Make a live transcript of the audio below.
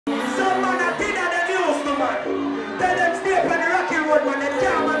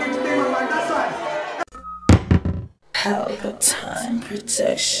Pelpa time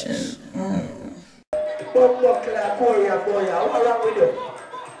protection. Boy, what wrong with you?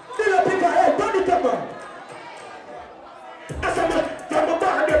 Tell the people, hey, turn it up, man. I said, from the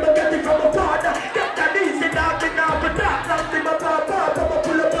bar, they get it from the father. Get that easy, now, but that, nothing but papa,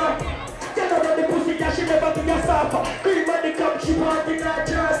 pull up, man. You know that the pussy, that she never be a suffer. Cream on the cup, she want in her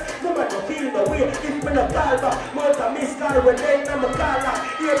dress. No man don't feel the way, if me no palma. Mother miss car, when they know my collar.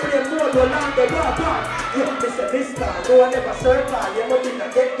 Here play more, no longer, rubber. You miss a miss car, no one ever circle. You know me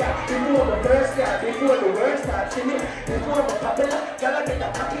not get car, before the first car, before the worst start. See me, before my popular, girl I get a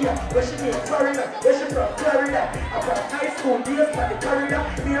cocky. Where she be in Florida, where she from Florida. I'm from high school, days for the corridor.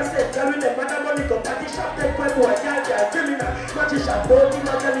 Me I said, girl with them, man, I'm only go party shop, take my boy, girl, criminal. Match shop, both in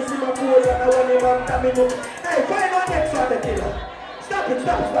my belly, see my boy. And I want him on coming up. Hey, find one next one, the killer. Stop it.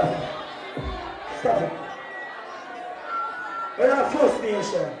 We're not First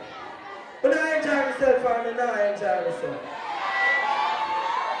Nation. But I enjoy myself and I enjoy myself.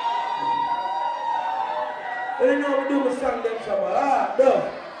 But you know, we do my song them from my heart, though.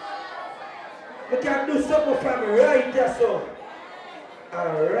 We can do something from right there, so.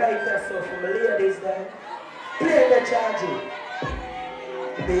 And right there, so for my ladies, then. Play the Jahshii.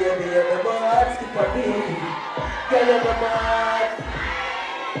 Baby, I'm mad, skip a baby. Girl, I'm mad.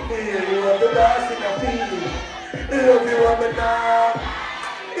 Baby, you have the boss in a feeling. Love you, I'm now.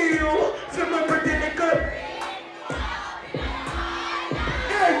 You, feel my pretty little.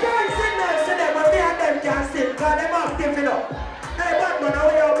 Hey, can't sing that to them, but me and them can't sing, because them active, you know. Hey, Batman, how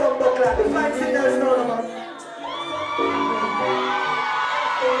are you about buckler? The fine singers now, man.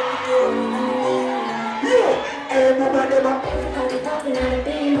 You, hey, mama, them up.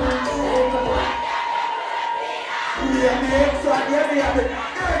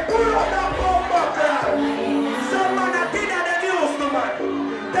 Hey, pull up that bomb, some man a dinner them used to, man.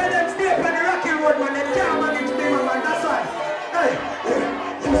 Tell them stay up on the rocky road, man. They can't manage me, man. That's why. Hey,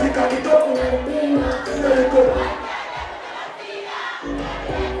 music on it up. Very good.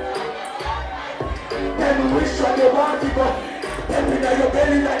 Tell me which one you want to go. Tell me that your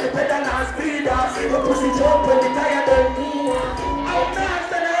belly like the pedal and speeder. Your pussy jump when you tired of me. I'm not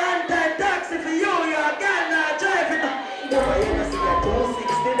gonna run that taxi for you. You're a girl now driving. You know, you see a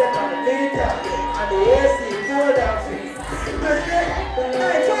 260 that on the meter. And the AC cold and free.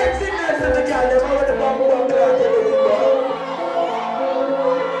 Hey, five signals and the girl, them over the bump out the window.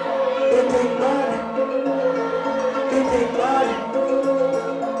 They think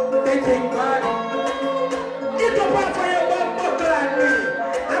money. Get up off of your bump buckle and me.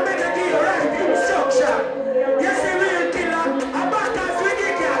 I'm gonna give you right instruction. You see real killer, a backers with the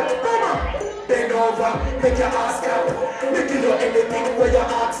girl. Come on. Bend over, make your ass clap. Make you do anything where your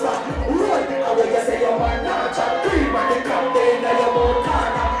ass for. Run, and when you say your man not chat. Cream and the campaign and your mouth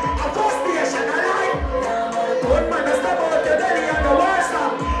corner. A first station alive. Good man, just about your belly and the worst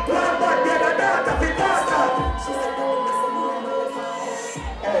up. One bad the other daughter, the pastor.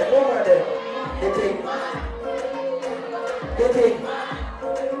 Hey, no man there. They think.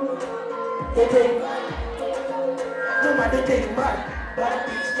 No man, they think man. But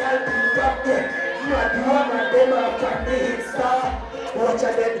each girl be up there. Mad woman, them up from the hit star. Watch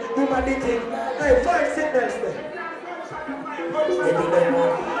out then, woman, they think. Hey, five signals there.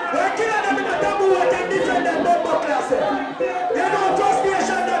 When killer them in the taboo, what them different than number class. You know, First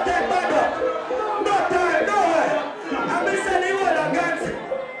Nation not take bad up. No time, no way. I'm missing the whole of guns.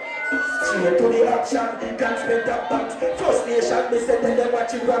 Straight to the action, can't spend up box. First Nation, me say tell them what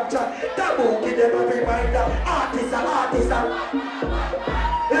you rapture. Taboo, give them a reminder. Artist.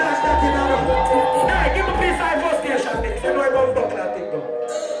 Last that in our hey, give me peace side First Nation things. You know about buckler thing though.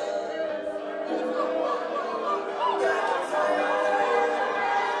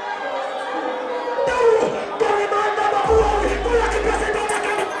 Don't remind them of who are we. Don't like the president of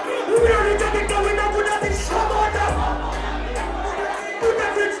the we are returning to win up with that in Shamada. Put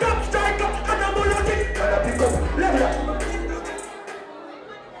that in stop, strike up, and I'm all looking. And I pick up,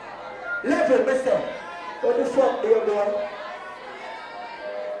 level, mister. What the fuck do you do?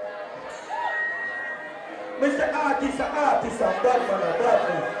 Mr. Artist, and bad man.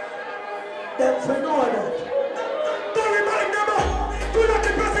 Them for know that. Don't remind them of. Do not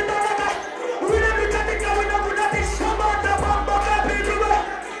the president of that. We never get it going up with that. It's Shamada, Bamba, people.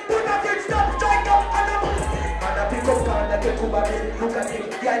 Put that in stop, strike up, and I pick up car like a Cuba. Look at him,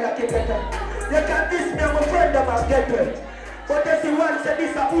 yeah, like a better. You can diss me, I'm a friend of my get well. But you see one say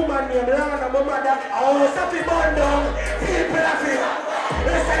this a woman named Lana, my mother. Oh, Safi burn down. People are free.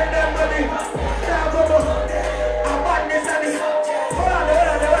 They send them money. A badness and this. Hold on.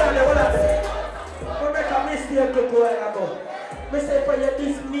 We make a mistake to go and go. I say for you,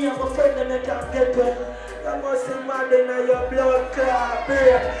 this me and my friend and I can't get well. You must see man in your blood clot,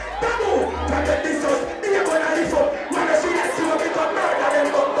 babe. Taboo, protect this house. They are gonna live up. Wanna see that you will become murder, then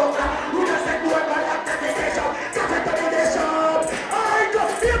come down. You just said you are gonna have to take a shot. Cut it to the shop. I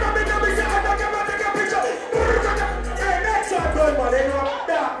just see my big say, I'm not gonna take a picture. Hey, next one, good man. They know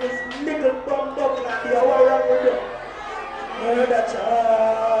that is niggle bum clot. They are wrong with you. Murder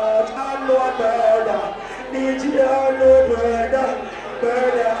charge. I know a murder. DJ, I know murder.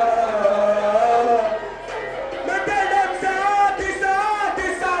 Murder.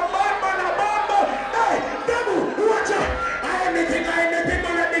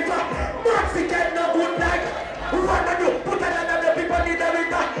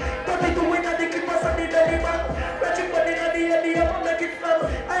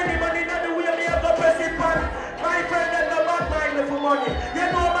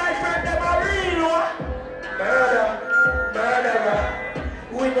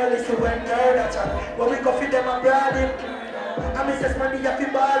 When murder chat, when we go feed them a branding, and Mrs. Money you fi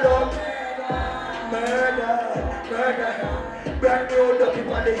ball out. Murder, brand new dirty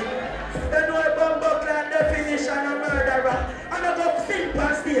body. They know a bumbo clan definition of murderer, and I go sing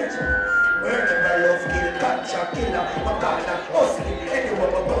on stage. Murderer, love, kill, catcher, killer, Makana, hustling,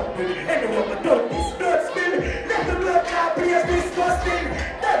 anyone but bumble, anyone but done this blood spill. Let the blood clot place disgusting.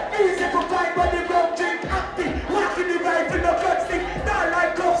 That easy to find when the rum drink acting, walking the right in the blood stick, not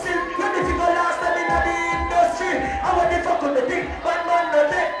like cuffs in. Last time in the industry, I want to fuck on the dick, but man no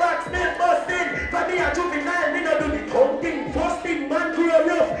take back, still busting. For me a juvenile, me no do the counting, busting, man grow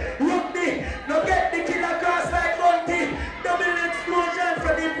rough, rugby, no get the killer cross like Monty. Double explosion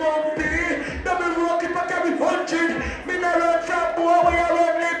for the bumpy, double rock if I carry 100. Me no run from boy where you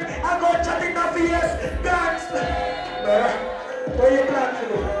run lip, I go chat in the face, dance. What you plan to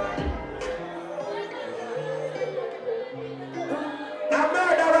do?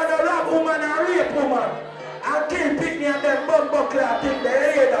 Woman and rape woman and kill picnic and them bumbo clap in the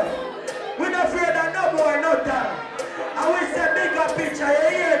head. We not afraid of no boy no time. And we say bigger picture, you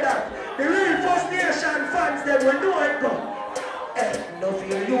hear that? The real First Nation fans them will know it go. Eh, no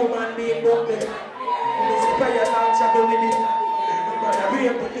fear human being but me. This is prayer launch and do with it. Man a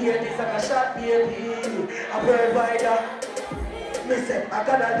rape with the ladies and a shot baby. A provider. Me say, I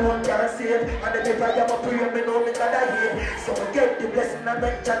gotta do what can save. And the people I'm a prayer, me know me gotta hear. So I get the blessing and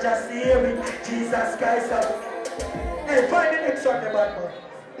make Jahshii save it. Jesus Christ. Hey, find the next one, the bad man.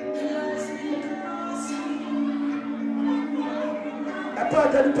 A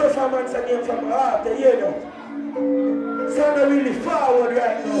part of the performance again from my heart, you hear now. So I'm not really forward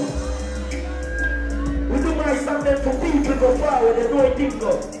right now. We do my something for people go forward, they know it didn't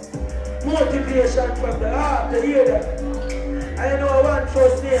go. Motivation from the heart, you hear that. I know I want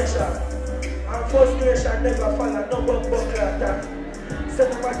First Nation, and First Nation never follow no bumbo clot. So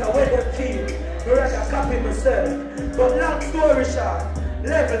no matter where they feel, I rather copy myself. But long story short,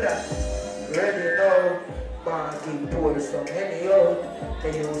 level that. Ready now, man, pour some Henny out.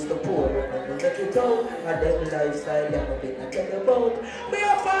 They used to pour and they make it out. And them lifestyle, they have been a tell about. We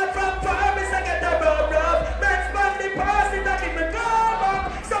are far from farmers, I get a rough. Men's family pass it, I give me go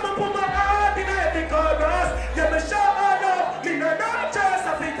back. Someone put my heart in every chorus. Yeah, me show all up, me no just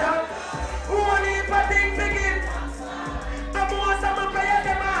a fit up. Who want if I think forgive? I'm more some prayer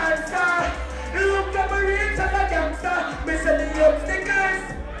them answer. Look at me reach as a gangster. Me say the obstacles.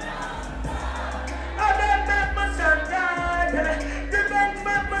 I don't make my stronger. Defense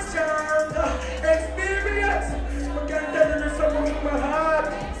make my stronger. Experience. I can tell you something from my heart.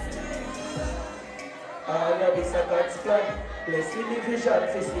 All of this a God's plan. Bless with the vision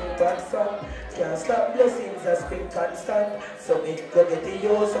for sing bad song. Can't stop blessings as been constant. So me go get the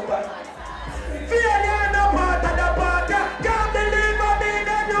use of it. Failure no part of the party. Can't believe I mean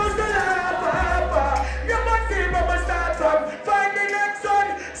I used to laugh. You must see where I start from. Find the next one.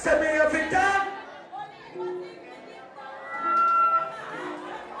 Send me every time.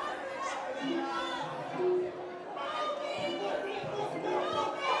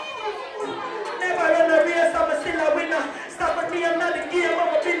 Never run a race, I'm still a winner. Stop me, I'm not the game,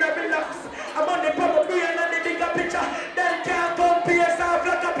 I'm a winner, relax. I'm on the proper brain and the bigger picture. Then can't compare, soft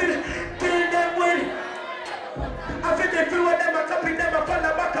like a pill. Kill them with. I feel the few of them, I copy them, I fall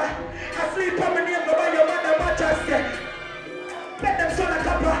back. I sleep on my name, go by your mother, matches. Let them show the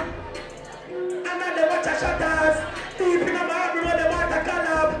copper. And then they watch a shutters. Deep in my heart, we know they want to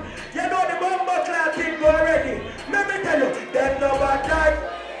collab. You know the bumbo clot thing go already. Let me tell you, there's no bad life.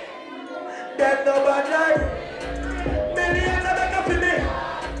 There's no bad life. Millions of them for me.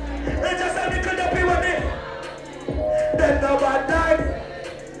 They just a little happy with me. There's no bad life.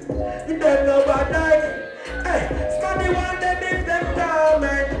 There's no bad life. Hey, Spammy want them if them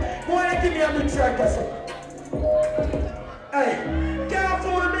torment. Who wanna give me a big track or something? Hey, can't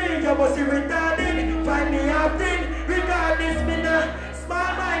fool me, you must be retarded. Find me often, regardless, me nah.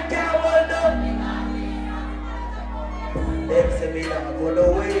 Small mind can't hold up. Them say me nah go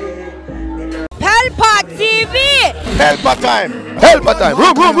no way. Pelpa TV! Pelpa time! Pelpa time!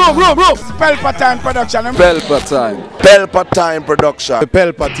 Room! Pelpa time production. Pelpa time! Pelpa time production.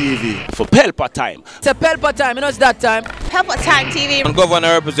 Pelpa TV. For Pelpa time. It's a Pelpa time, you know it's that time. Pelpa time TV. I'm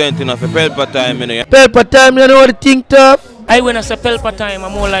governor representing of a Pelpa time, you know. Pelpa time, you know what the thing tough? I when I say Pelpa time,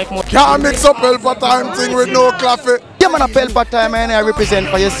 I'm more like more. Can't mix up Pelpa time thing with no coffee. Yeah, man, a Pelpa time, and I represent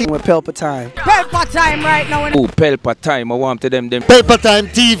for you. See, we're Pelpa time. Pelpa time right now. Oh, Pelpa time, I want to them. Pelpa time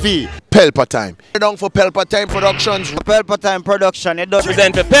TV. Pelpa time. Down for Pelpa time productions. Pelpa time production, it does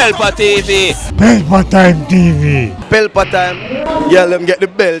Represent for Pelpa TV. Pelpa time TV. Pelpa time. Yeah, let them get the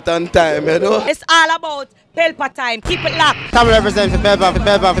belt on time, you know. It's all about Pelpa time. Keep it locked. Come represent for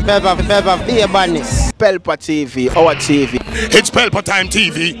Pelpa, be a badness. Pelpa TV, our TV. It's Pelpa time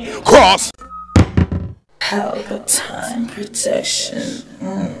TV. Cross. Pelpa time protection.